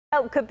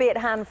Help could be at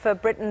hand for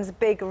Britain's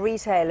big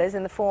retailers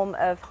in the form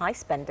of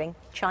high-spending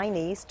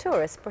Chinese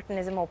tourists. Britain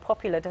is a more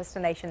popular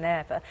destination than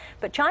ever,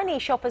 but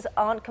Chinese shoppers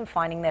aren't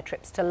confining their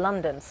trips to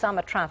London. Some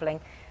are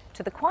travelling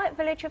to the quiet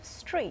village of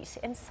Street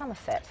in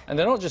Somerset. And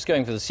they're not just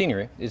going for the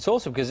scenery, it's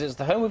also because it's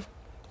the home of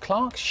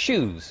Clarks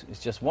Shoes. It's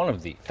just one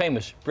of the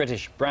famous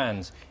British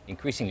brands,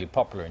 increasingly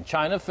popular in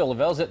China. Phil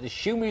Lavelle's at the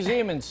Shoe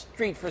Museum in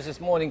Street for us this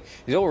morning.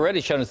 He's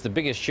already shown us the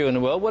biggest shoe in the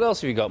world. What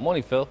else have you got?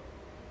 Morning, Phil.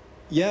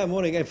 Yeah,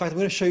 morning. In fact, I'm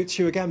going to show it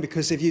to you again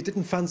because if you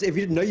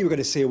didn't know you were going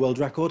to see a world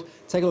record,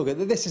 take a look at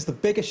it. This is the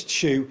biggest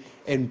shoe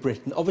in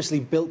Britain, obviously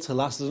built to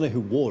last. I don't know who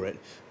wore it,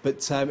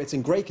 but it's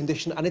in great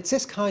condition, and it's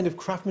this kind of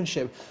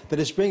craftsmanship that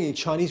is bringing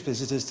Chinese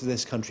visitors to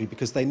this country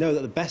because they know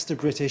that the best of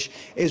British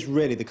is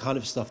really the kind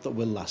of stuff that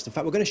will last. In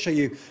fact, we're going to show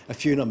you a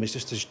few numbers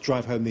just to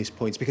drive home these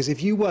points, because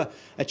if you were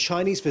a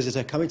Chinese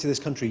visitor coming to this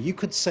country, you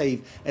could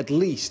save at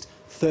least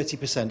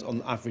 30%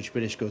 on average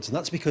British goods, and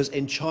that's because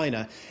in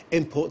China,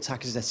 import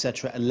taxes,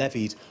 etc., are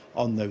levied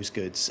on those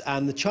goods.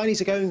 And the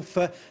Chinese are going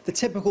for the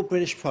typical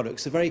British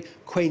products, the very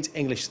quaint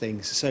English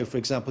things. So, for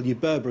example, your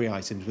Burberry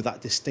items with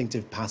that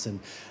distinctive pattern,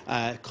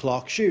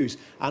 Clarks shoes,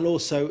 and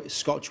also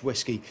Scotch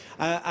whisky.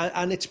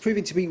 And it's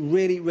proving to be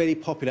really, really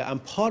popular.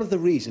 And part of the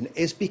reason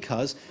is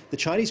because the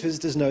Chinese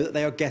visitors know that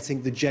they are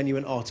getting the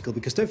genuine article.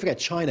 Because don't forget,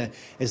 China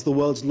is the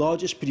world's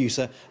largest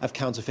producer of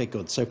counterfeit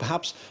goods. So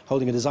perhaps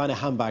holding a designer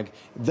handbag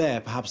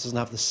there perhaps doesn't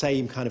have the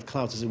same kind of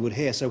clout as it would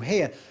here. So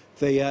here,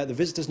 the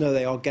visitors know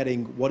they are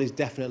getting what is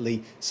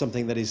definitely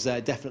something that is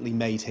definitely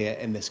made here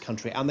in this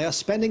country. And they are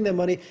spending their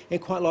money in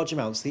quite large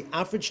amounts. The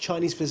average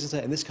Chinese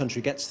visitor in this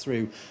country gets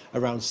through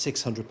around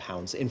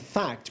 £600. In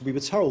fact, we were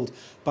told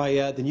by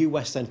the new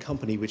West End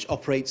company, which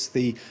operates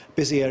the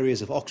busy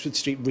areas of Oxford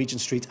Street,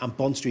 Regent Street and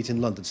Bond Street in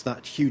London, so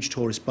that huge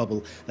tourist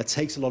bubble that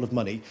takes a lot of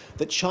money,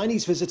 that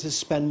Chinese visitors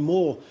spend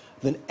more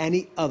than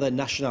any other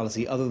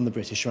nationality other than the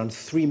British. Around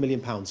 £3 million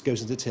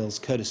goes into tills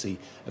courtesy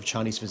of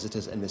Chinese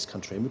visitors in this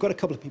country. And we've got a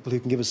couple of people who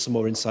can give us some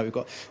more insight. We've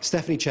got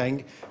Stephanie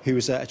Cheng, who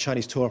is a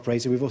Chinese tour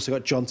operator. We've also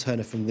got John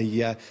Turner from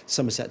the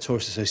Somerset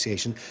Tourist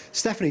Association.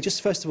 Stephanie,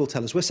 just first of all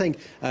tell us, we're saying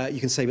you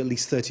can save at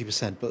least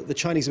 30%, but the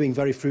Chinese are being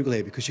very frugal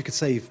here because you could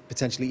save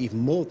potentially even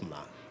more than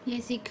that.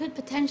 Yes, you could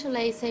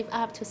potentially save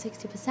up to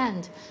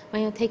 60%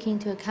 when you take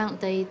into account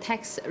the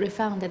tax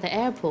refund at the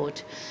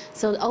airport.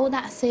 So all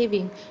that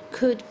saving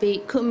could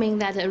mean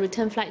that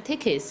return flight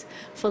tickets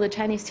for the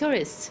Chinese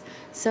tourists.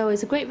 So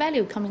it's a great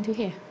value coming to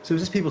here. So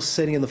is this people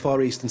sitting in the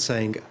Far East and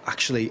saying,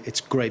 actually,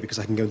 it's great because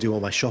I can go and do all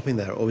my shopping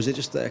there, or is it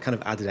just a kind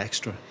of added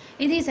extra?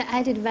 It is an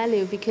added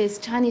value because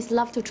Chinese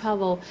love to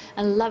travel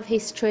and love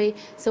history.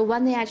 So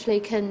when they actually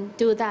can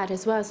do that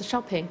as well as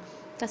shopping,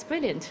 that's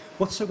brilliant.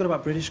 What's so good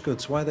about British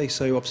goods? Why are they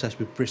so obsessed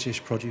with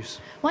British produce?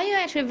 When you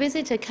actually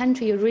visit a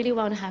country, you really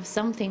want to have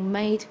something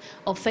made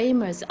or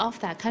famous of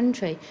that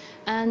country.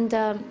 And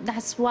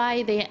that's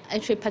why they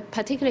actually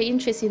particularly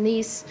interested in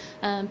these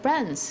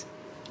brands.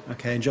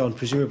 OK, and John,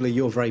 presumably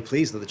you're very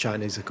pleased that the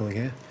Chinese are coming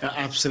here?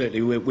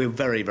 Absolutely. We're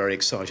very, very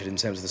excited in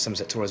terms of the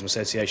Somerset Tourism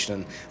Association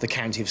and the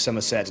County of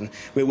Somerset, and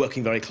we're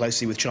working very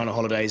closely with China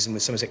Holidays and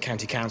with Somerset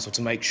County Council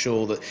to make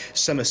sure that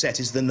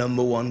Somerset is the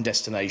 #1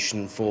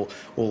 destination for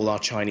all our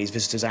Chinese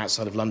visitors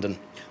outside of London.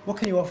 What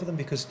can you offer them?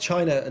 Because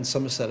China and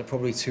Somerset are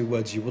probably two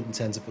words you wouldn't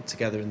tend to put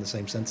together in the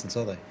same sentence,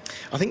 are they?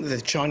 I think that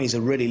the Chinese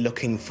are really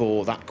looking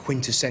for that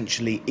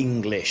quintessentially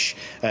English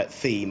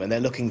theme, and they're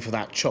looking for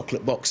that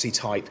chocolate boxy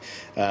type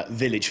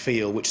village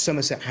feel, which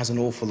Somerset has an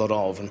awful lot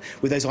of. And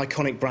with those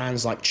iconic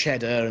brands like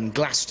Cheddar and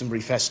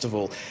Glastonbury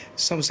Festival,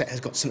 Somerset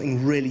has got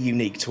something really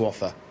unique to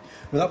offer.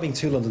 Without being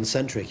too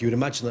London-centric, you would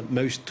imagine that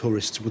most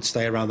tourists would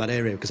stay around that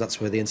area because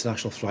that's where the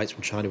international flights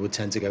from China would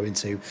tend to go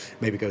into,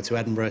 maybe go to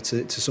Edinburgh,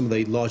 to some of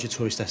the larger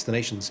tourist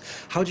destinations.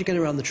 How do you get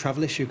around the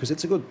travel issue? Because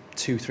it's a good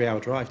 2-3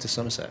 hour drive to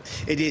Somerset.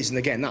 It is, and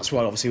again, that's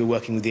why obviously we're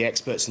working with the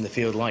experts in the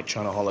field like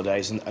China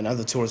Holidays and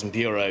other tourism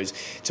bureaus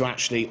to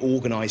actually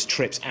organise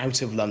trips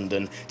out of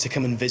London to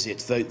come and visit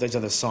those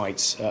other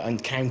sites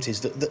and counties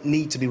that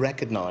need to be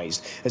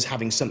recognised as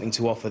having something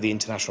to offer the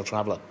international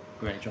traveller.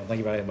 Great, John. Thank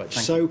you very much.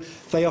 So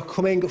they are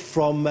coming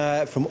from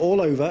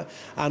all over,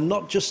 and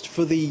not just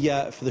for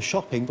the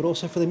shopping, but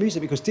also for the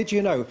music. Because did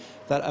you know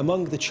that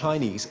among the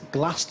Chinese,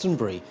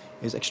 Glastonbury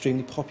is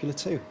extremely popular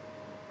too?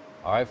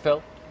 All right,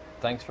 Phil.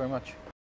 Thanks very much.